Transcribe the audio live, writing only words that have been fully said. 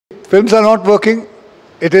films are not working,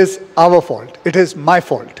 it is our fault. It is my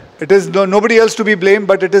fault. It is nobody else to be blamed,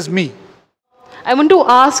 but it is me. I want to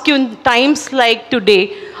ask you, in times like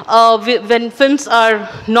today, when films are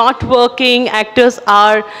not working, actors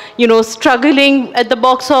are, struggling at the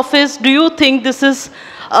box office, do you think this is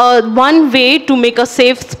one way to make a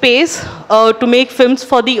safe space to make films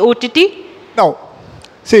for the OTT? Now,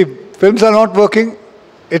 see, films are not working,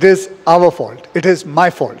 it is our fault. It is my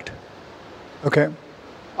fault. Okay?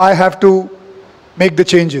 I have to make the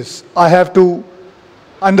changes. I have to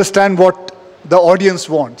understand what the audience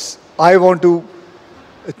wants. I want to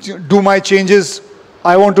do my changes.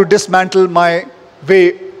 I want to dismantle my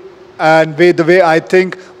way and the way I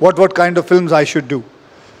think what kind of films I should do.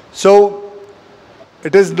 So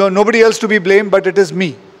it is nobody else to be blamed, but it is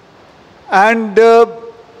me. And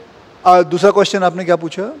दूसरा question आपने क्या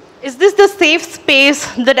पूछा? Is this the safe space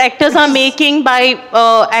that actors are making by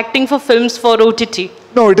acting for films for OTT?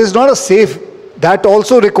 No, it is not a safe. That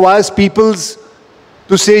also requires people's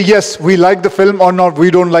to say yes, we like the film, or not,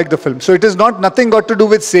 we don't like the film. So it is nothing got to do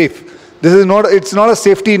with safe. It's not a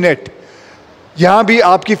safety net. यहाँ भी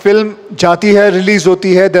आपकी film जाती है, release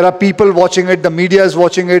होती है. There are people watching it. The media is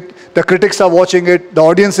watching it. The critics are watching it. The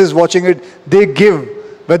audience is watching it. They give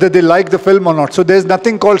whether they like the film or not. So there's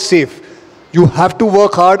nothing called safe. You have to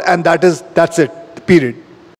work hard, and that's it. Period.